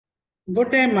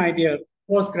Good day, my dear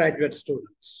postgraduate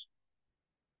students.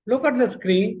 Look at the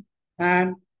screen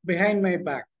and behind my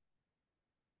back.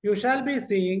 You shall be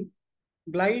seeing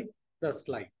Glide the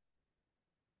Slide.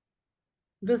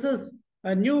 This is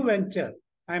a new venture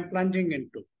I am plunging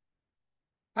into.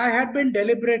 I had been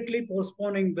deliberately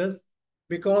postponing this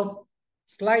because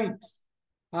slides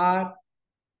are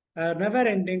a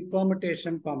never-ending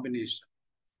permutation combination.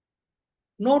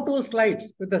 No two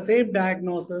slides with the same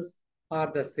diagnosis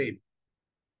are the same.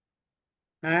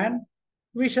 And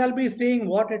we shall be seeing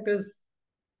what it is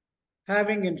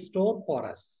having in store for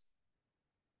us.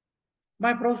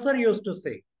 My professor used to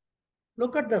say,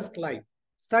 look at the slide,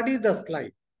 study the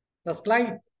slide. The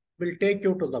slide will take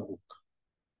you to the book.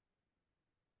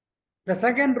 The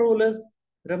second rule is,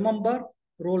 remember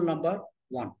rule number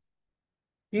 1.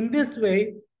 In this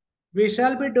way, we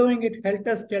shall be doing it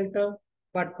helter-skelter,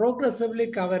 but progressively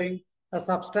covering a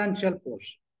substantial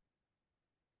portion.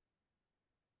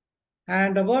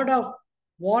 And a word of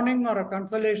warning or a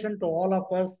consolation to all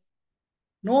of us,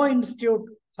 no institute,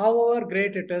 however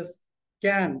great it is,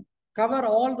 can cover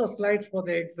all the slides for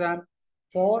the exam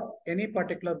for any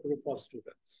particular group of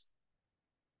students.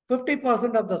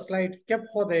 50% of the slides kept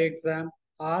for the exam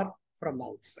are from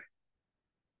outside.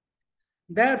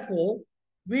 Therefore,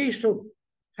 we should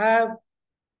have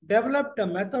developed a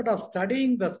method of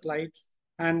studying the slides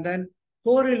and then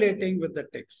correlating with the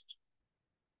text.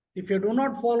 If you do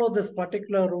not follow this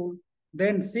particular rule,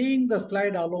 then seeing the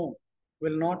slide alone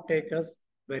will not take us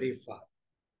very far.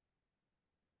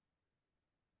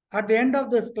 At the end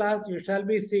of this class, you shall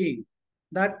be seeing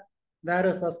that there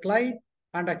is a slide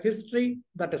and a history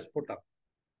that is put up.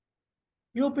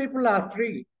 You people are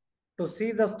free to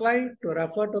see the slide, to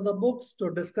refer to the books,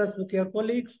 to discuss with your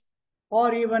colleagues,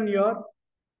 or even your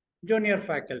junior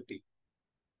faculty.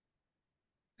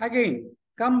 Again,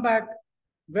 come back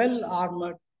well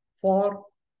armored for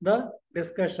the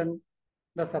discussion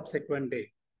the subsequent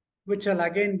day, which shall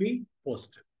again be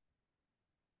posted.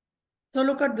 So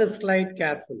look at this slide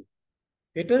carefully.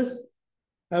 It is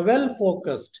a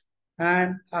well-focused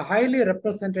and a highly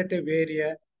representative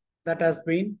area that has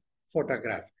been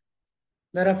photographed.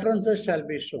 The references shall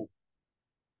be shown.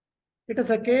 It is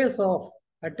a case of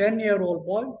a 10-year-old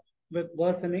boy with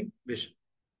worsening vision.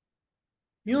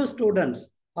 You students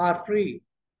are free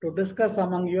to discuss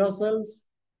among yourselves,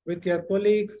 with your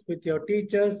colleagues, with your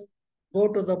teachers, go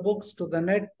to the books, to the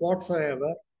net,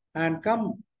 whatsoever, and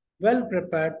come well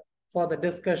prepared for the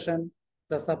discussion,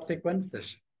 the subsequent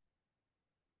session.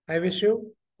 I wish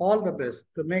you all the best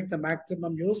to make the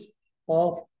maximum use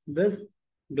of this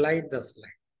Glide the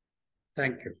Slide.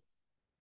 Thank you.